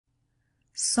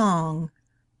Song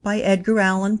by Edgar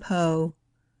Allan Poe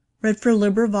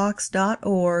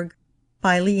LibriVox.org.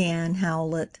 Leanne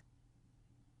Howlett.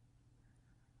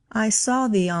 I saw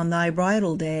thee on thy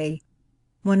bridal day,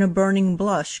 when a burning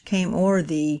blush came o'er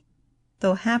thee,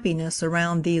 though happiness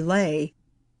around thee lay,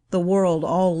 the world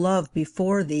all love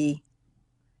before thee;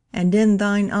 and in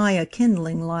thine eye a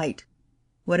kindling light,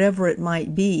 whatever it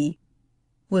might be,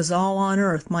 was all on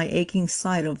earth my aching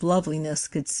sight of loveliness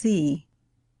could see.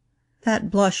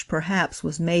 That blush perhaps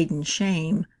was maiden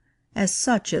shame, as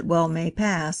such it well may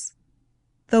pass,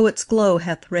 though its glow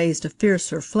hath raised a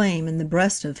fiercer flame in the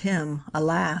breast of him,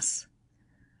 alas!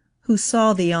 Who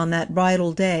saw thee on that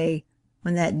bridal day,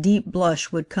 when that deep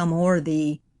blush would come o'er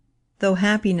thee, though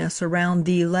happiness around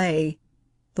thee lay,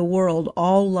 the world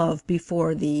all love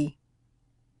before thee.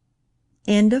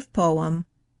 End of poem.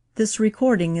 This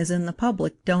recording is in the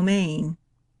public domain.